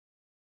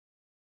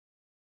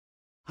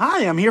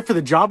Hi, I'm here for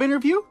the job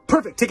interview.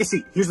 Perfect, take a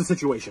seat. Here's the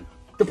situation.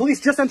 The police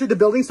just entered the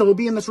building, so we'll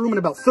be in this room in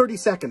about 30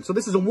 seconds. So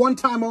this is a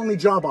one-time only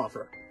job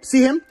offer.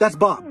 See him? That's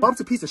Bob.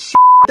 Bob's a piece of shit.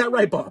 That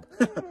right, Bob?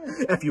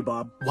 F you,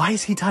 Bob. Why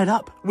is he tied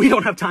up? We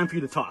don't have time for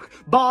you to talk.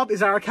 Bob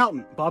is our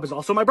accountant. Bob is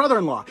also my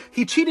brother-in-law.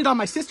 He cheated on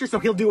my sister, so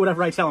he'll do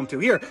whatever I tell him to.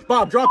 Here,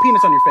 Bob, draw a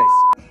penis on your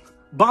face.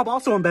 Bob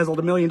also embezzled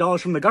 $1 million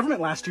from the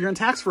government last year in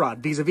tax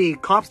fraud, vis-a-vis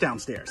cops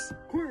downstairs.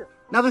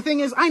 Now the thing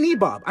is, I need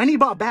Bob. I need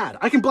Bob bad.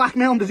 I can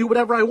blackmail him to do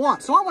whatever I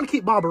want, so I want to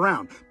keep Bob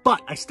around. But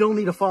I still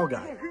need a fall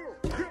guy.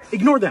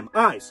 Ignore them.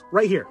 Eyes.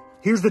 Right here.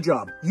 Here's the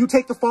job. You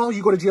take the fall,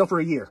 you go to jail for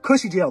a year.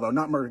 Cushy jail, though,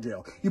 not murder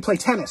jail. You play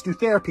tennis, do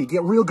therapy,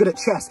 get real good at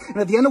chess, and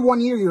at the end of 1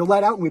 year, you're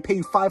let out and we pay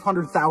you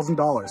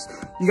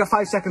 $500,000. You got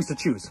 5 seconds to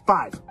choose.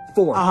 5,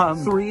 4,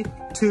 3,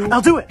 2, I'll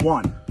do it.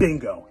 1.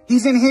 Bingo.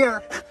 He's in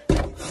here.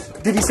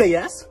 Did he say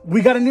yes?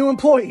 We got a new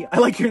employee. I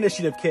like your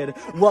initiative, kid.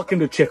 Welcome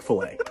to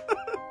Chick-fil-A.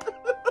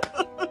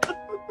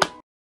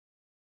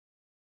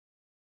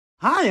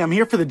 Hi, I'm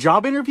here for the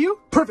job interview.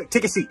 Perfect,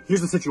 take a seat. Here's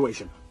the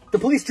situation. The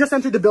police just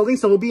entered the building,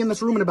 so we'll be in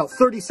this room in about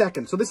 30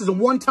 seconds. So this is a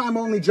one-time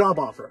only job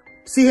offer.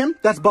 See him?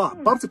 That's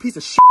Bob. Bob's a piece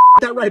of shit.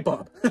 That right,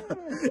 Bob?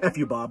 F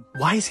you, Bob.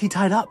 Why is he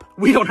tied up?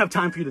 We don't have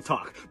time for you to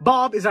talk.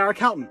 Bob is our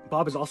accountant.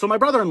 Bob is also my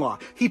brother-in-law.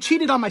 He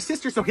cheated on my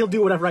sister, so he'll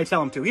do whatever I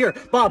tell him to. Here,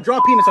 Bob, draw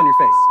a penis on your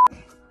face.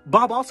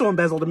 Bob also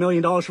embezzled $1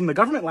 million from the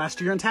government last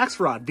year in tax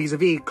fraud,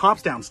 vis-a-vis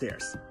cops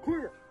downstairs.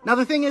 Now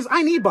the thing is,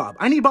 I need Bob.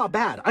 I need Bob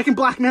bad. I can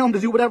blackmail him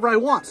to do whatever I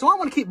want, so I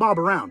want to keep Bob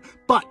around.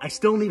 But I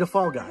still need a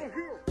fall guy.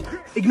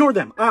 Ignore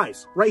them.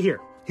 Eyes. Right here.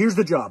 Here's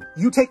the job.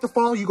 You take the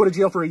fall, you go to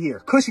jail for a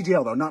year. Cushy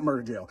jail, though, not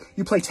murder jail.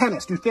 You play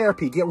tennis, do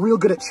therapy, get real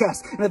good at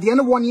chess, and at the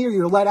end of 1 year,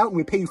 you're let out and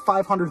we pay you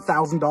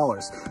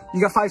 $500,000. You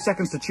got 5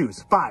 seconds to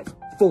choose. 5,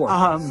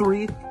 4,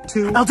 3,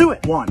 2, I'll do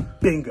it. 1.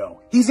 Bingo.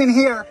 He's in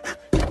here.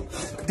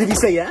 Did he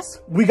say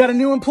yes? We got a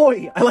new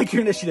employee. I like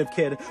your initiative,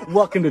 kid.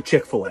 Welcome to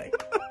Chick-fil-A.